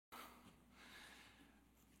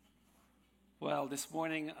Well, this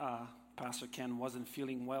morning, Pastor Ken wasn't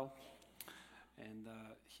feeling well, and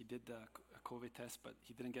he did a COVID test, but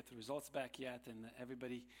he didn't get the results back yet, and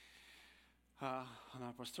everybody on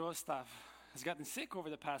our pastoral staff has gotten sick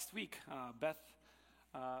over the past week. Beth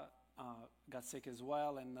got sick as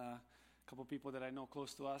well, and a couple people that I know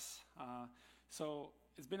close to us. So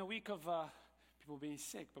it's been a week of people being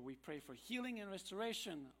sick, but we pray for healing and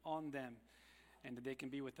restoration on them, and that they can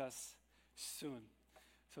be with us soon.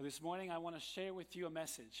 So this morning, I want to share with you a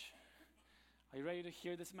message. Are you ready to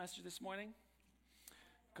hear this message this morning?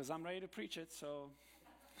 Because I'm ready to preach it, so.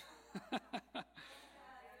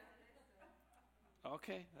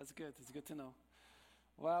 Okay, that's good. It's good to know.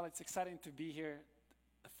 Well, it's exciting to be here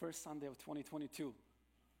the first Sunday of 2022.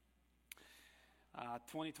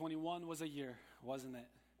 2021 was a year, wasn't it?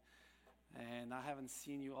 And I haven't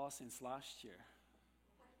seen you all since last year.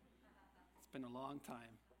 It's been a long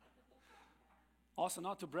time. Also,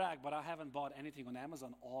 not to brag, but I haven't bought anything on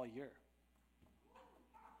Amazon all year.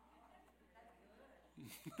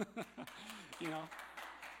 You know,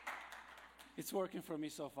 it's working for me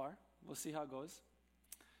so far. We'll see how it goes.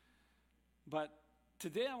 But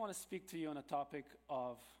today I want to speak to you on a topic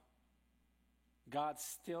of God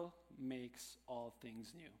still makes all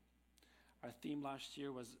things new. Our theme last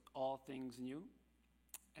year was all things new.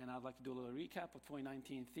 And I'd like to do a little recap of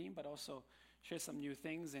 2019 theme, but also share some new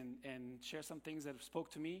things and share some things that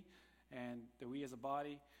spoke to me and that we as a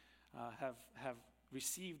body have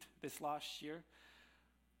received this last year.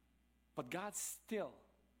 But God still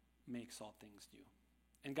makes all things new.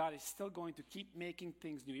 And God is still going to keep making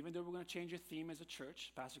things new. Even though we're going to change a theme as a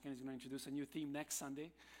church. Pastor Ken is going to introduce a new theme next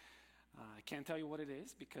Sunday. I can't tell you what it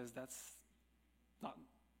is because that's not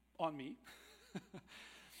on me.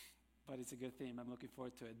 But it's a good theme. I'm looking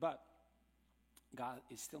forward to it. But God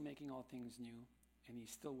is still making all things new, and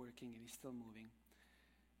He's still working, and He's still moving.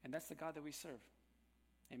 And that's the God that we serve.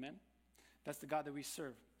 Amen? That's the God that we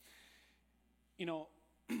serve. You know,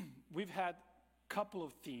 we've had a couple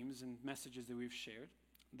of themes and messages that we've shared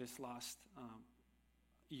this last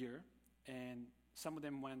year, and some of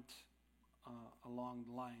them went along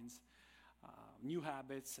the lines new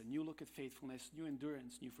habits, a new look at faithfulness, new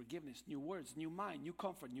endurance, new forgiveness, new words, new mind, new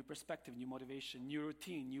comfort, new perspective, new motivation, new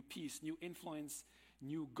routine, new peace, new influence,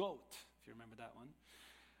 new goat, if you remember that one,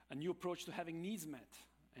 a new approach to having needs met.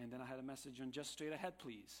 And then I had a message on just straight ahead,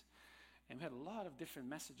 please. And we had a lot of different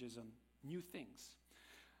messages on new things.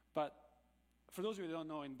 But for those of you who don't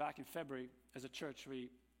know, back in February, as a church, we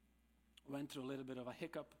went through a little bit of a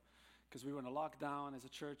hiccup because we were in a lockdown as a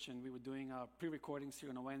church, and we were doing our pre-recordings here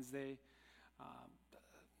on a Wednesday.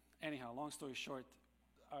 Anyhow, long story short,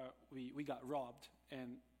 we got robbed,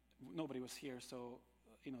 and nobody was here, so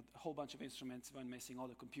a whole bunch of instruments went missing, all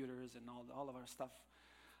the computers and all of our stuff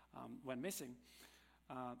went missing.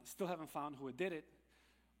 Still haven't found who did it,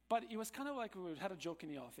 but it was kind of like we had a joke in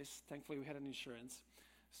the office. Thankfully, we had an insurance.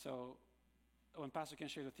 So when Pastor Ken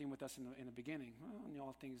shared the theme with us in the beginning,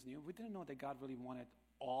 all things new, we didn't know that God really wanted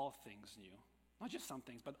all things new. Not just some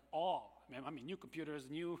things, but all. I mean, new computers,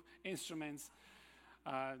 new instruments,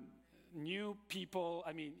 new people.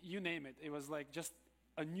 I mean, you name it. It was like just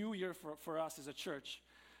a new year for us as a church.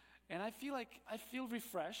 And I feel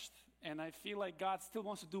refreshed, and I feel like God still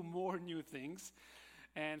wants to do more new things.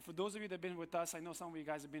 And for those of you that have been with us, I know some of you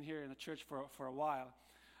guys have been here in the church for a while.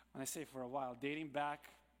 When I say for a while, dating back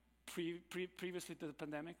previously to the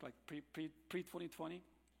pandemic, like pre-2020,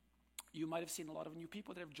 you might have seen a lot of new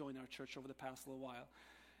people that have joined our church over the past little while.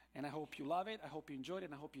 And I hope you love it, I hope you enjoyed it,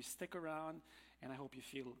 and I hope you stick around, and I hope you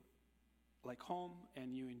feel like home,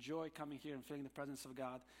 and you enjoy coming here and feeling the presence of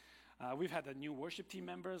God. We've had the new worship team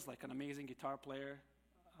members, like an amazing guitar player,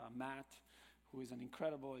 Matt, who is an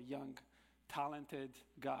incredible, young, talented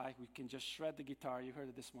guy who can just shred the guitar. You heard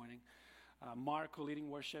it this morning. Marco leading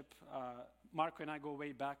worship. Marco and I go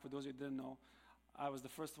way back. For those who didn't know, I was the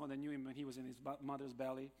first one that knew him when he was in his mother's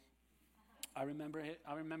belly. I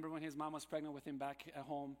remember when his mom was pregnant with him back at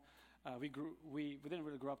home. We didn't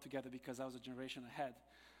really grow up together because I was a generation ahead,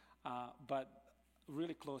 but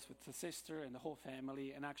really close with the sister and the whole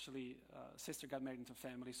family. And actually, sister got married into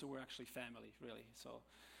family, so we're actually family, really. So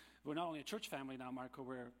we're not only a church family now, Marco.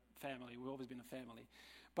 We're family. We've always been a family.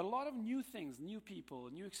 But a lot of new things, new people,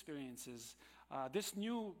 new experiences. This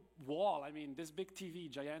new wall. I mean, this big TV,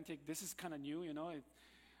 gigantic. This is kind of new,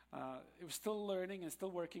 It was still learning and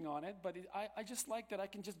still working on it, but I just like that I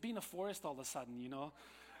can just be in a forest all of a sudden,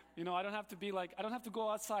 I don't have to go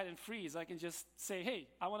outside and freeze. I can just say, hey,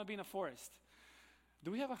 I want to be in a forest.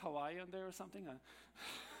 Do we have a Hawaii on there or something?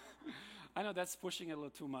 I know that's pushing it a little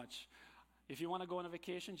too much. If you want to go on a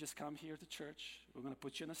vacation, just come here to church. We're going to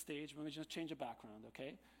put you on a stage. We're going to just change the background,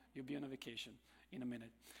 okay? You'll be on a vacation in a minute.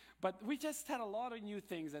 But we just had a lot of new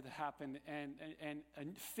things that happened. And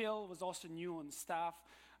Phil was also new on staff,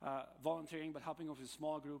 volunteering, but helping with the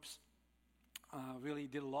small groups. Really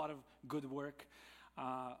did a lot of good work.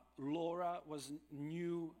 Laura was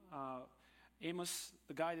new. Amos,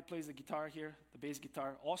 the guy that plays the guitar here, the bass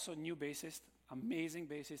guitar, also new bassist, amazing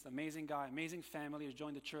guy, amazing family, has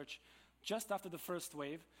joined the church just after the first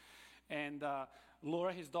wave. And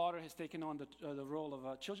Laura, his daughter, has taken on the role of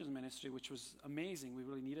a children's ministry, which was amazing. We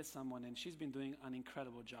really needed someone, and she's been doing an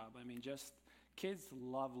incredible job. I mean, just kids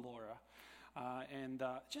love Laura.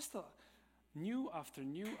 Just new after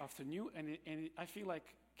new after new, and I feel like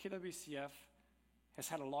KWCF has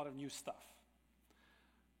had a lot of new stuff.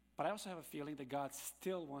 But I also have a feeling that God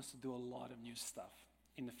still wants to do a lot of new stuff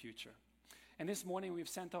in the future. And this morning we've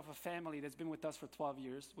sent off a family that's been with us for 12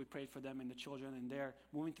 years. We prayed for them and the children, and they're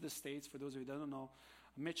moving to the States. For those of you who don't know,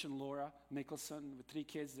 Mitch and Laura Nicholson with 3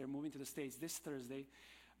 kids, they're moving to the States this Thursday.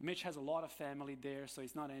 Mitch has a lot of family there, so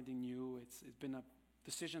it's not anything new. It's been a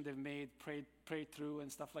decision they've made, prayed through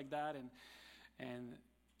and stuff like that. And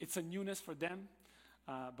it's a newness for them,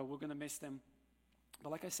 but we're going to miss them.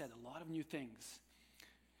 But like I said, a lot of new things.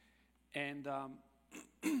 And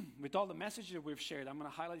with all the messages that we've shared, I'm going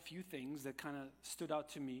to highlight a few things that kind of stood out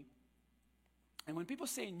to me. And when people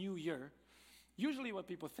say new year, usually what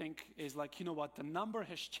people think is like, you know what, the number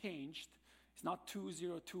has changed. It's not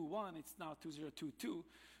 2021, it's now 2022.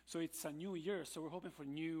 So it's a new year. So we're hoping for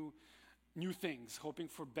new things, hoping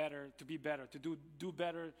for better, to be better, to do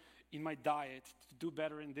better in my diet, to do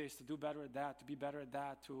better in this, to do better at that, to be better at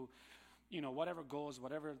that, to, whatever goals,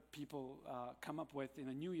 whatever people come up with in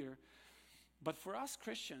a new year. But for us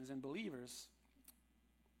Christians and believers,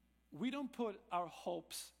 we don't put our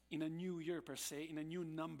hopes in a new year per se, in a new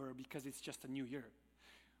number, because it's just a new year.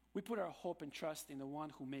 We put our hope and trust in the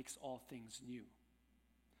one who makes all things new.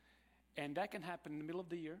 And that can happen in the middle of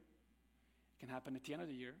the year. It can happen at the end of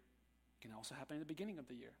the year. It can also happen in the beginning of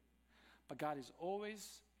the year. But God is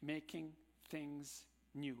always making things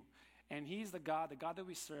new. And He's the God that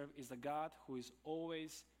we serve is the God who is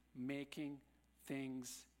always making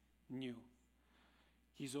things new.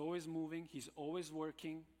 He's always moving. He's always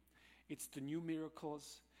working. It's the new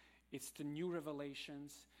miracles. It's the new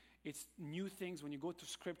revelations. It's new things. When you go to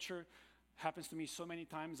Scripture, happens to me so many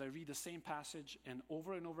times, I read the same passage, and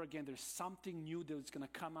over again, there's something new that's going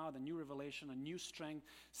to come out, a new revelation, a new strength,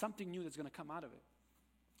 something new that's going to come out of it.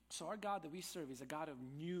 So our God that we serve is a God of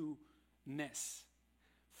newness,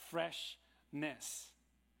 freshness.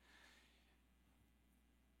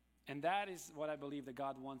 And that is what I believe that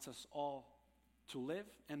God wants us all to live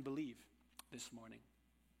and believe this morning.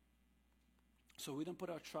 So we don't put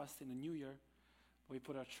our trust in the new year, but we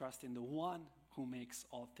put our trust in the one who makes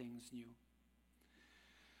all things new.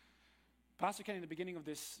 Pastor Ken, in the beginning of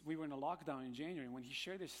this, we were in a lockdown in January. When he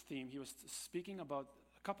shared this theme, he was speaking about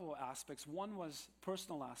a couple of aspects. One was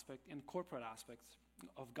personal aspect and corporate aspects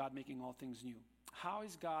of God making all things new. How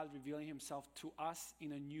is God revealing Himself to us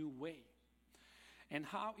in a new way? And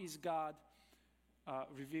how is God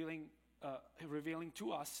revealing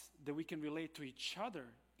to us that we can relate to each other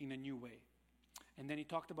in a new way? And then he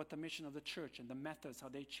talked about the mission of the church and the methods, how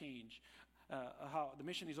they change. How the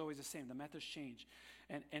mission is always the same, the methods change.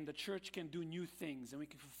 And the church can do new things, and we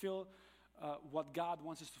can fulfill what God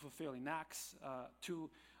wants us to fulfill. In Acts 2,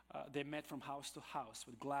 they met from house to house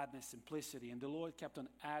with gladness, simplicity, and the Lord kept on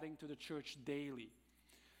adding to the church daily.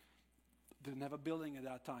 They didn't have a building at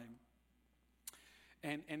that time.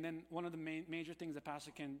 And then one of the major things that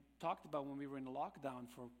Pastor Ken talked about when we were in lockdown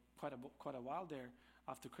for quite a while there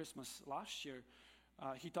after Christmas last year,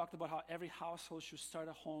 he talked about how every household should start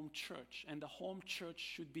a home church, and the home church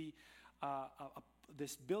should be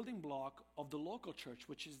this building block of the local church,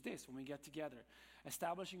 which is this: when we get together,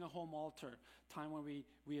 establishing a home altar, time when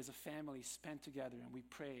we as a family spend together and we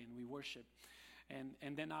pray and we worship.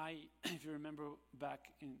 And then if you remember back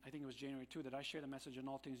in, I think it was January 2, that I shared a message on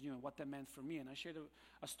all things new and what that meant for me. And I shared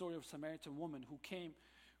a story of a Samaritan woman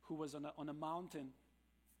who was on a mountain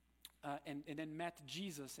and then met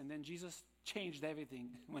Jesus. And then Jesus changed everything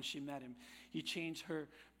when she met Him. He changed her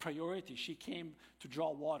priority. She came to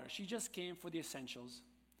draw water. She just came for the essentials.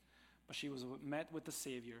 But she was met with the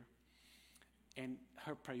Savior. And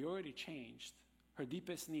her priority changed. Her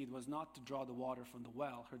deepest need was not to draw the water from the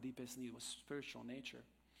well. Her deepest need was spiritual nature.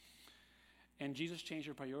 And Jesus changed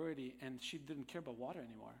her priority, and she didn't care about water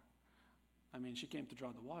anymore. I mean, she came to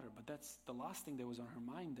draw the water, but that's the last thing that was on her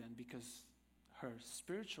mind then, because her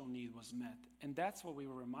spiritual need was met. And that's what we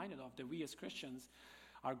were reminded of, that we as Christians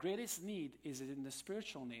Our greatest need is in the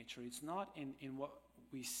spiritual nature. It's not in what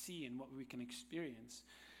we see and what we can experience.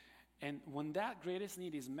 And when that greatest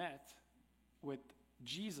need is met with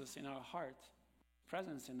Jesus in our heart,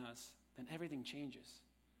 presence in us, then everything changes.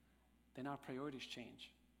 Then our priorities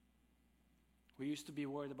change. We used to be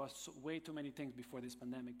worried about way too many things before this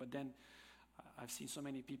pandemic, but then I've seen so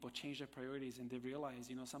many people change their priorities and they realize,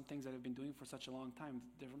 some things that I've been doing for such a long time,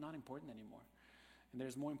 they're not important anymore. And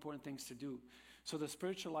there's more important things to do. So the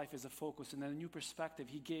spiritual life is a focus, and then a new perspective.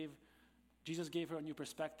 Jesus gave her a new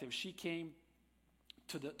perspective. She came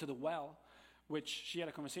to the well, which she had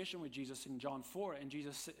a conversation with Jesus in John 4, and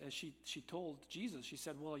she told Jesus, she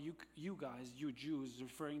said, well, you guys, you Jews,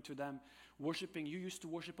 referring to them worshiping, you used to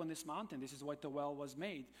worship on this mountain. This is why the well was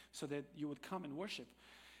made, so that you would come and worship.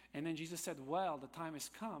 And then Jesus said, well, the time has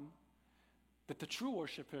come that the true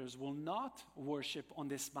worshipers will not worship on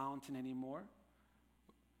this mountain anymore,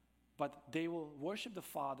 but they will worship the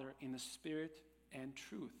Father in the Spirit and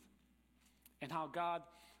truth. And how God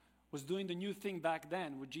was doing the new thing back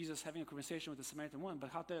then with Jesus having a conversation with the Samaritan woman, but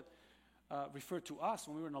how that referred to us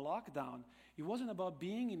when we were in a lockdown. It wasn't about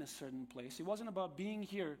being in a certain place. It wasn't about being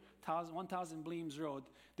here, 1000 Bleams Road,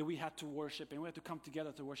 that we had to worship and we had to come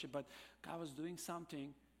together to worship, but God was doing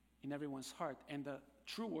something in everyone's heart. And the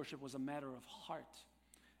true worship was a matter of heart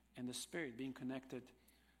and the Spirit being connected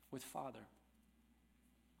with Father.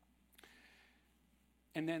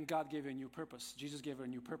 And then God gave her a new purpose. Jesus gave her a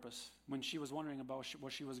new purpose. When she was wondering about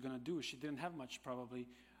what she was going to do, she didn't have much, probably,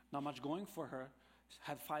 not much going for her,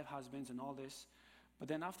 had 5 husbands and all this. But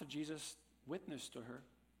then after Jesus witnessed to her,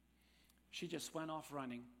 she just went off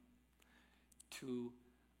running to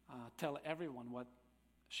tell everyone what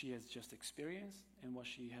she has just experienced and what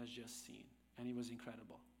she has just seen. And it was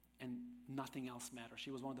incredible. And nothing else mattered.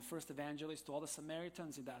 She was one of the first evangelists to all the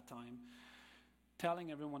Samaritans at that time,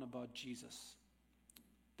 telling everyone about Jesus.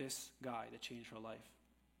 This guy that changed her life.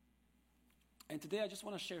 And today I just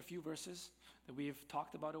want to share a few verses that we have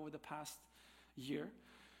talked about over the past year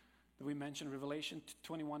that we mentioned. Revelation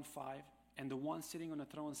 21:5, and the one sitting on the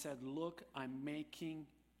throne said, look, I'm making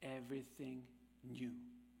everything new.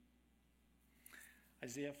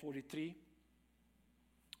 Isaiah 43,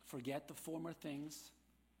 forget the former things.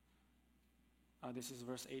 This is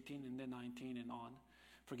verse 18 and then 19 and on.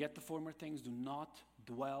 Forget the former things, do not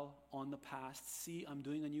dwell on the past. See, I'm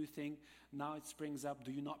doing a new thing. Now it springs up.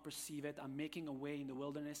 Do you not perceive it? I'm making a way in the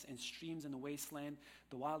wilderness and streams in the wasteland.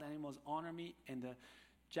 The wild animals honor me, and the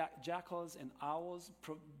jackals and owls,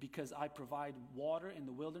 because I provide water in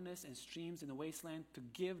the wilderness and streams in the wasteland to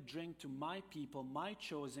give drink to my people, my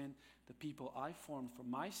chosen, the people I formed for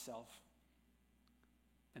myself,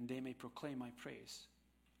 and they may proclaim my praise.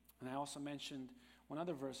 And I also mentioned one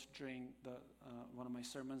other verse during one of my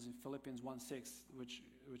sermons in Philippians 1:6,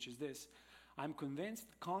 which is this: I'm convinced,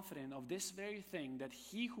 confident of this very thing, that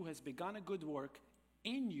he who has begun a good work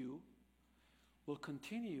in you will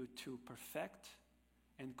continue to perfect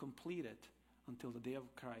and complete it until the day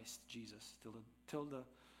of Christ Jesus, till the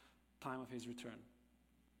time of his return.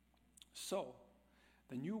 So,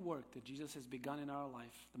 the new work that Jesus has begun in our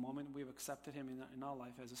life, the moment we've accepted him in our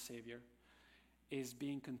life as a Savior, is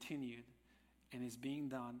being continued and is being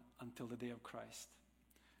done until the day of Christ.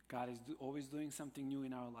 God is always doing something new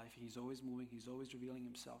in our life. He's always moving. He's always revealing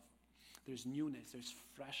himself. There's newness. There's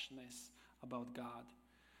freshness about God.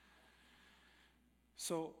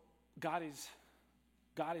 So God is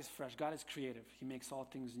fresh. God is creative. He makes all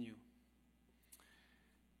things new.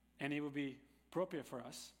 And it would be appropriate for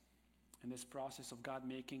us in this process of God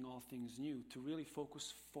making all things new to really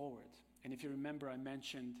focus forward. And if you remember, I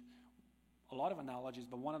mentioned a lot of analogies,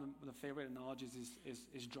 but one of the favorite analogies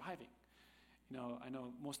is driving. I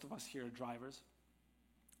know most of us here are drivers.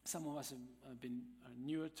 Some of us have been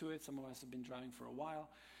newer to it. Some of us have been driving for a while.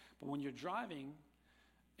 But when you're driving,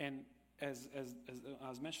 and as I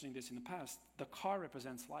was mentioning this in the past, the car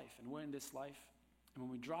represents life, and we're in this life. And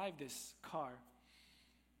when we drive this car,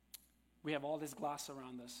 we have all this glass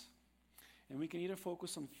around us. And we can either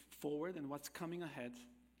focus on forward and what's coming ahead,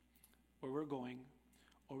 where we're going,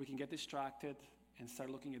 or we can get distracted and start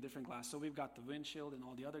looking at different glass. So we've got the windshield and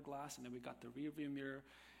all the other glass, and then we've got the rear view mirror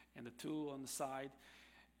and the tool on the side.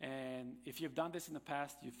 And if you've done this in the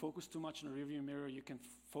past, you focus too much on the rear view mirror, you can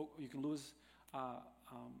lose,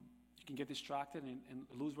 you can get distracted and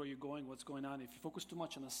lose where you're going, what's going on. If you focus too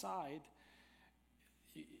much on the side,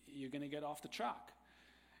 you're going to get off the track.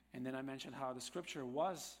 And then I mentioned how the scripture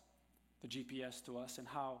was the GPS to us, and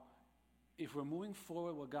how if we're moving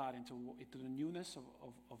forward with God into the newness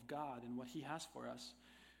of God and what he has for us,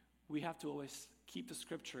 we have to always keep the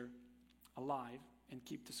scripture alive and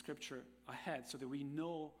keep the scripture ahead so that we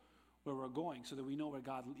know where we're going, so that we know where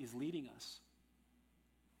God is leading us.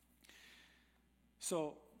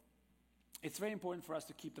 So it's very important for us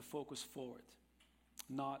to keep the focus forward,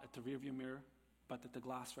 not at the rearview mirror, but at the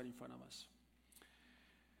glass right in front of us.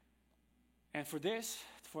 And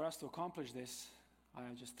for us to accomplish this, I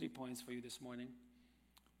have just 3 points for you this morning.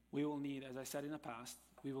 We will need, as I said in the past,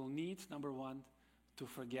 we will need, number one, to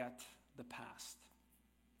forget the past.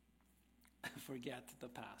 Forget the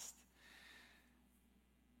past.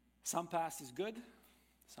 Some past is good,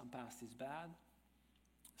 some past is bad.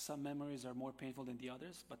 Some memories are more painful than the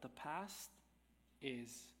others, but the past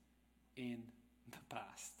is in the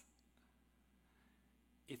past.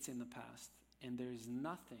 It's in the past, and there is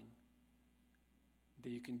nothing that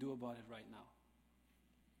you can do about it right now.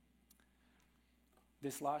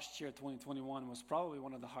 This last year, 2021, was probably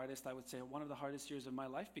one of the hardest years of my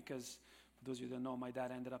life, because for those of you that don't know, my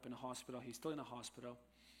dad ended up in a hospital. He's still in a hospital.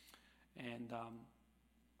 And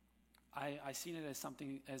I seen it as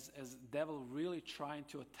something, as devil really trying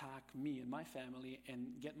to attack me and my family and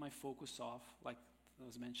get my focus off. Like I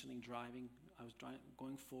was mentioning, driving. I was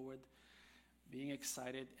going forward, being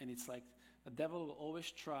excited. And it's like the devil will always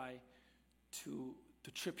try to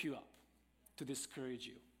trip you up, to discourage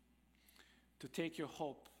you, to take your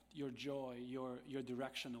hope, your joy, your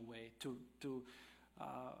direction away, to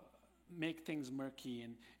make things murky.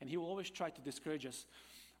 And he will always try to discourage us.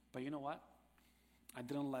 But you know what? I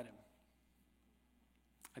didn't let him.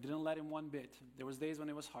 I didn't let him one bit. There was days when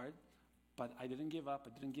it was hard, but I didn't give up.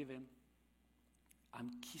 I didn't give in. I'm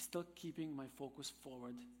still keeping my focus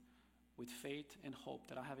forward with faith and hope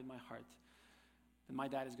that I have in my heart that my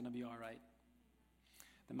dad is going to be all right,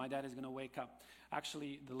 that my dad is going to wake up.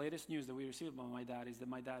 Actually, the latest news that we received about my dad is that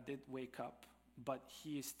my dad did wake up, but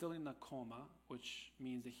he is still in a coma, which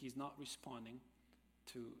means that he's not responding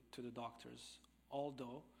to the doctors.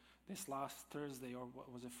 Although this last Thursday, or what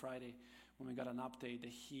was it, Friday, when we got an update that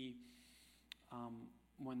he,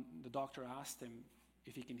 when the doctor asked him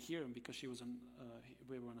if he can hear him, because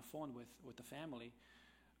we were on the phone with the family,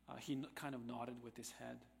 he kind of nodded with his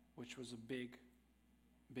head, which was a big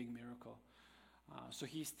miracle. So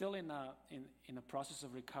he's still in a process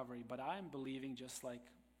of recovery, but I'm believing, just like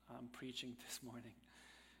I'm preaching this morning,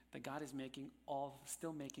 that God is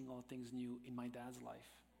still making all things new in my dad's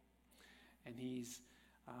life. And he's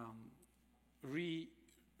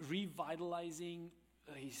revitalizing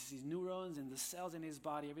his neurons and the cells in his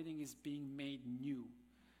body. Everything is being made new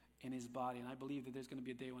in his body. And I believe that there's going to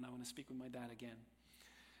be a day when I want to speak with my dad again.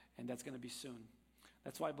 And that's going to be soon.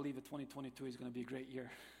 That's why I believe that 2022 is going to be a great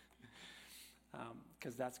year.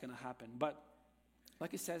 Because that's going to happen. But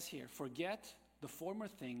like it says here, forget the former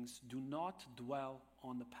things. Do not dwell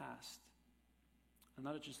on the past.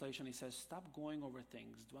 Another translation, he says, stop going over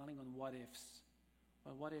things, dwelling on what ifs.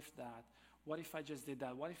 Well, what if that? What if I just did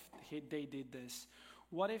that? What if they did this?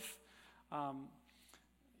 What if,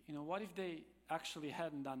 what if they actually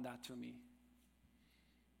hadn't done that to me?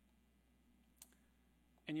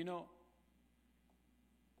 And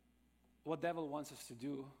what devil wants us to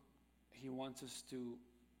do, he wants us to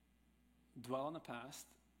dwell on the past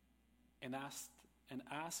and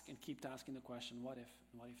ask and keep asking the question, what if,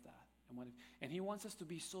 and what if that? And what if? And he wants us to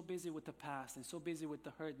be so busy with the past and so busy with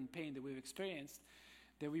the hurt and pain that we've experienced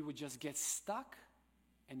that we would just get stuck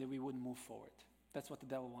and that we wouldn't move forward. That's what the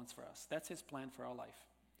devil wants for us. That's his plan for our life.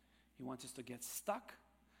 He wants us to get stuck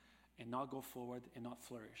and not go forward and not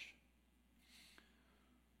flourish.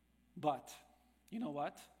 But, you know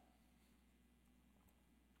what?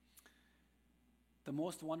 The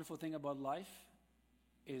most wonderful thing about life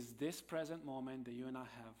is this present moment that you and I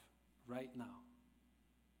have right now.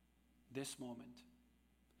 This moment.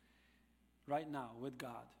 Right now with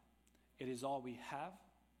God. It is all we have.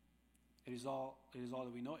 It is all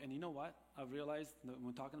that we know. And you know what? I've realized that when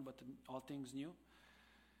we're talking about all things new,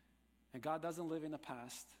 and God doesn't live in the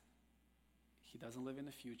past. He doesn't live in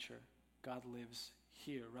the future. God lives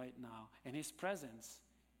here right now. And his presence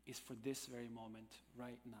is for this very moment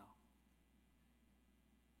right now.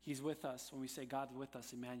 He's with us. When we say God with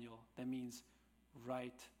us, Emmanuel, that means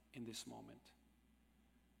right in this moment.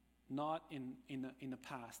 Not in the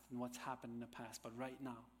past and what's happened in the past, but right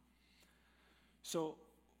now. So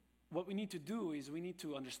what we need to do is we need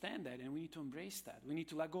to understand that and we need to embrace that. We need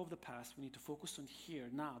to let go of the past. We need to focus on here,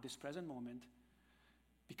 now, this present moment,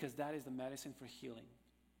 because that is the medicine for healing.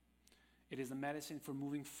 It is the medicine for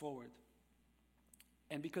moving forward.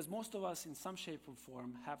 And because most of us in some shape or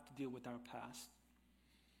form have to deal with our past,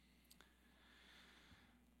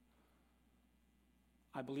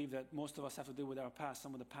 I believe that most of us have to deal with our past,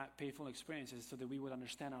 some of the painful experiences, so that we would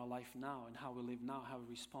understand our life now and how we live now, how we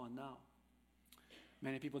respond now.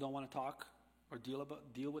 Many people don't want to talk or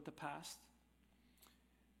deal with the past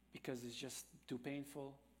because it's just too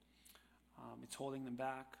painful. It's holding them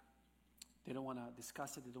back. They don't want to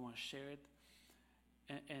discuss it. They don't want to share it.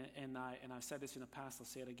 And I've said this in the past. I'll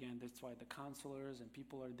say it again. That's why the counselors and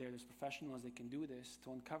people are there. There's professionals. They can do this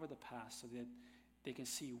to uncover the past so that they can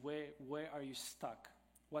see where are you stuck.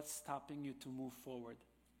 What's stopping you to move forward?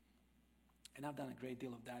 And I've done a great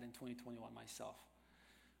deal of that in 2021 myself,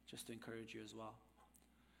 just to encourage you as well.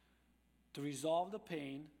 To resolve the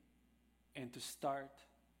pain and to start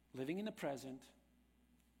living in the present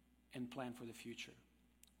and plan for the future.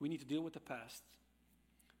 We need to deal with the past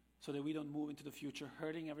so that we don't move into the future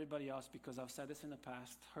hurting everybody else, because I've said this in the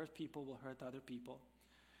past, hurt people will hurt other people,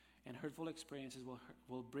 and hurtful experiences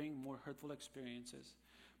will bring more hurtful experiences.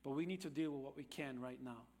 But we need to deal with what we can right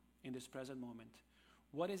now in this present moment.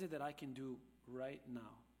 What is it that I can do right now?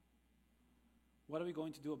 What are we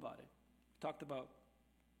going to do about it? We talked about,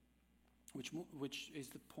 which is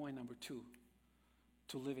the point number 2,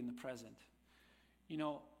 to live in the present. You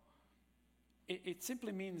know, it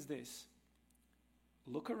simply means this.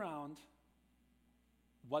 Look around.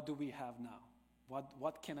 What do we have now?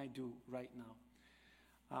 What can I do right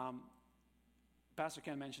now? Pastor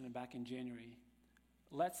Ken mentioned it back in January.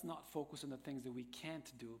 Let's not focus on the things that we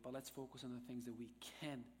can't do, but let's focus on the things that we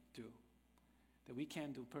can do. That we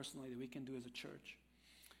can do personally, that we can do as a church.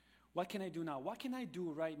 What can I do now? What can I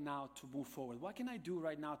do right now to move forward? What can I do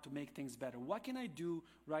right now to make things better? What can I do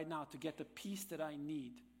right now to get the peace that I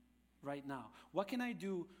need right now? What can I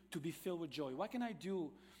do to be filled with joy? What can I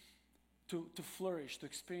do to flourish, to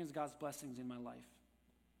experience God's blessings in my life?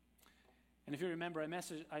 And if you remember,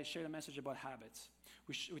 I shared a message about habits.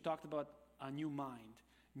 We talked about a new mind,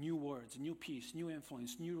 new words, new peace, new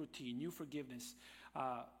influence, new routine, new forgiveness.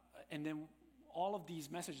 And then all of these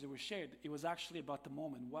messages that were shared, it was actually about the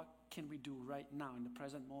moment. What can we do right now in the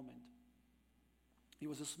present moment? It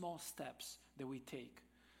was the small steps that we take.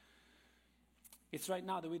 It's right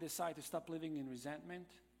now that we decide to stop living in resentment.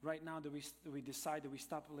 Right now that we decide that we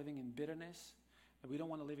stop living in bitterness, that we don't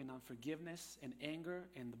want to live in unforgiveness and anger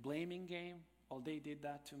and the blaming game. Oh, they did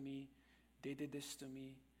that to me. They did this to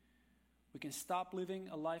me. We can stop living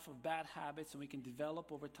a life of bad habits, and we can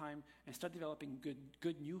develop over time and start developing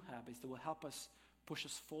good new habits that will help us push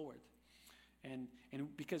us forward. And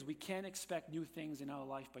because we can't expect new things in our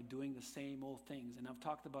life by doing the same old things. And I've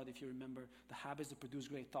talked about, if you remember, the habits that produce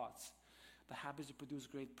great thoughts, the habits that produce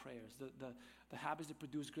great prayers, the habits that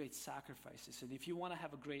produce great sacrifices. And if you want to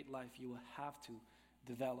have a great life, you will have to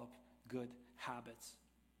develop good habits.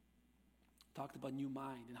 Talked about new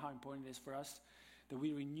mind and how important it is for us that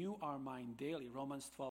we renew our mind daily. Romans 12